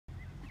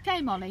Okay,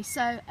 Molly,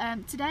 so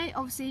today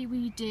obviously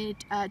we did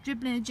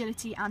dribbling,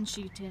 agility and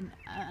shooting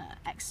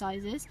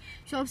exercises.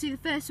 So obviously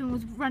the first one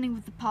was running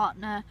with the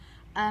partner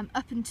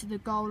up into the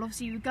goal.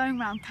 Obviously you were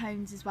going around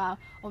cones as well,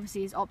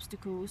 obviously as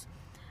obstacles.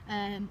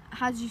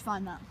 How did you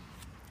find that?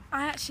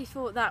 I actually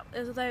thought that,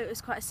 although it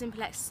was quite a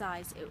simple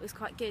exercise, it was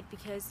quite good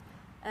because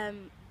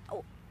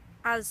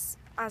as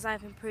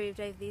I've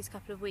improved over these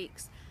couple of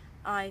weeks,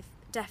 I've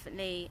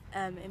definitely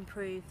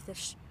improved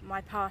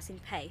my passing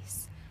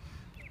pace.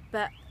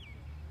 But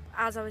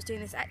as I was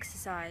doing this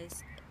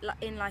exercise,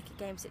 in like a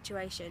game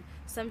situation,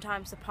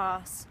 sometimes the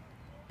pass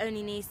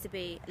only needs to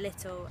be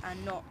little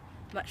and not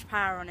much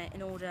power on it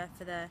in order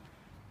for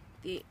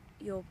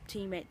your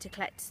teammate to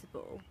collect the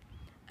ball.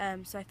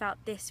 So I felt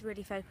this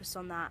really focused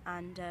on that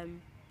and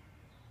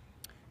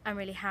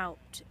really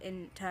helped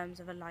in terms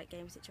of a light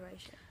game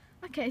situation.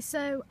 Okay,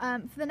 so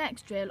for the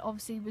next drill,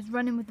 obviously was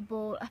running with the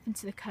ball up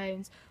into the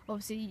cones.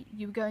 Obviously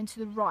you were going to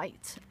the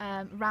right,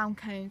 round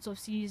cones,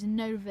 obviously using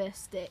no reverse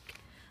stick.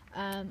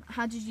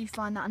 How did you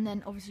find that? And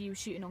then obviously you were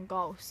shooting on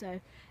goal,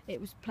 so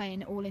it was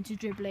playing it all into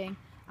dribbling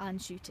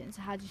and shooting.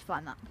 So how did you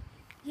find that?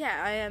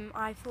 Yeah,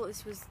 I thought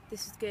this was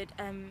good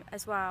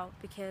as well,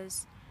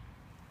 because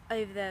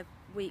over the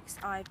weeks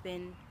I've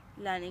been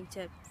learning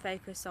to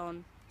focus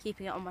on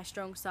keeping it on my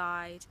strong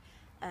side,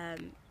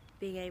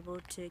 being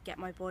able to get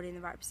my body in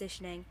the right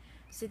positioning.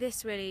 So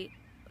this really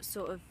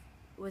sort of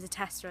was a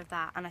tester of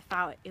that, and I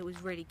felt it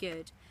was really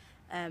good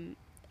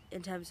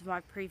in terms of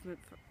my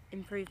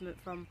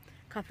improvement from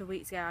a couple of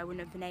weeks ago. I wouldn't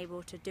have been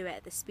able to do it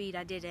at the speed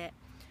I did it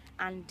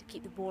and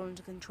keep the ball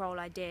under control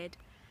I did,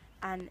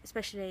 and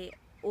especially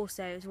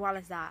also as well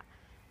as that,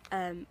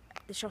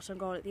 the shot on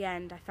goal at the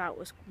end I felt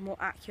was more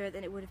accurate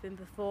than it would have been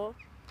before,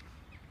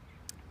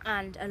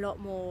 and a lot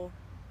more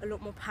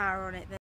power on it than